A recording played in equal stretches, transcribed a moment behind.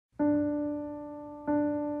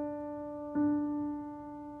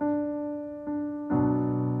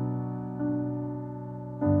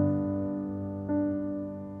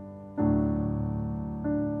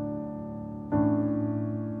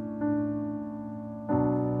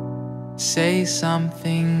Say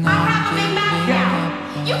something, I'm giving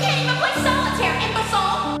up. You can't even play solitaire,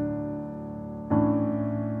 imbecile!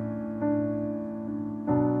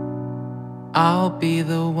 I'll be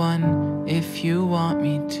the one if you want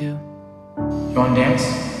me to. You wanna dance?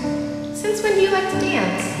 Since when do you like to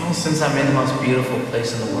dance? Well, since I'm in the most beautiful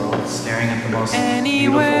place in the world, staring at the most beautiful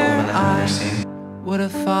Anywhere woman I've ever I seen. would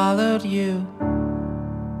have followed you.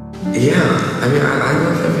 Yeah, I mean, I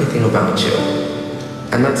love everything about you.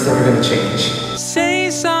 And that's never gonna change.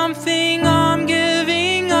 Say something, I'm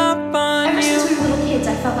giving up on Ever you. since we were little kids,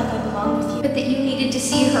 I felt like I belonged with you. But that you needed to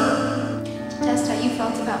see her to test how you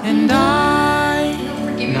felt about me. And I,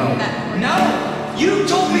 Don't forgive me for that. No! You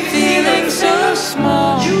told me to see her! feeling so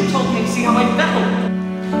small. You told me to see how I felt!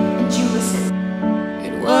 And you listened.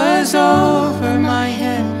 It was over my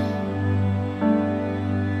head.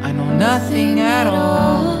 I know nothing at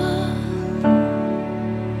all.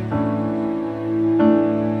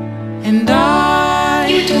 And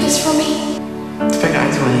You would do this for me? I think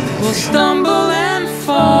I'd do anything will for you. stumble and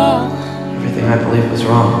fall. Everything I believed was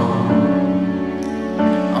wrong.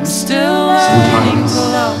 I'm still learning to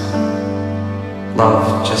love.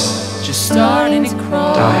 Love just Starting to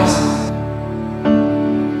crawl. dies.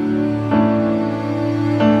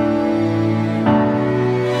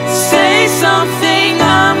 Say something,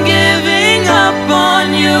 I'm giving up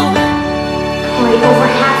on you. Cory, over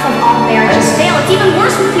half of all marriages fail. It's even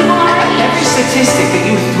worse with people our age. Every statistic that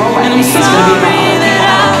you throw at And me I'm is gonna be about sorry other that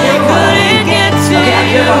people. I don't care about other couldn't people. get to Okay, I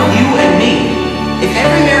care about you. you and me. If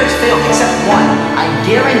every marriage failed except one, I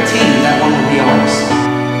guarantee you that one would be ours.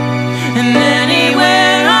 And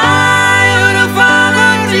anywhere I would have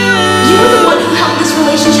followed you. You were the one who held this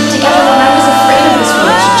relationship together when I was afraid of this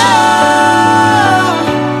relationship.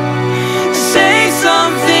 Say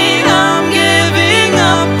something, I'm giving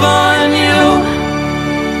up on you.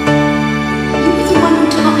 You were the one who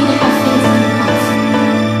taught me to have faith in love.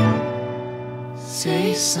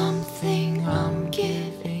 Say something, I'm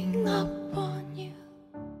giving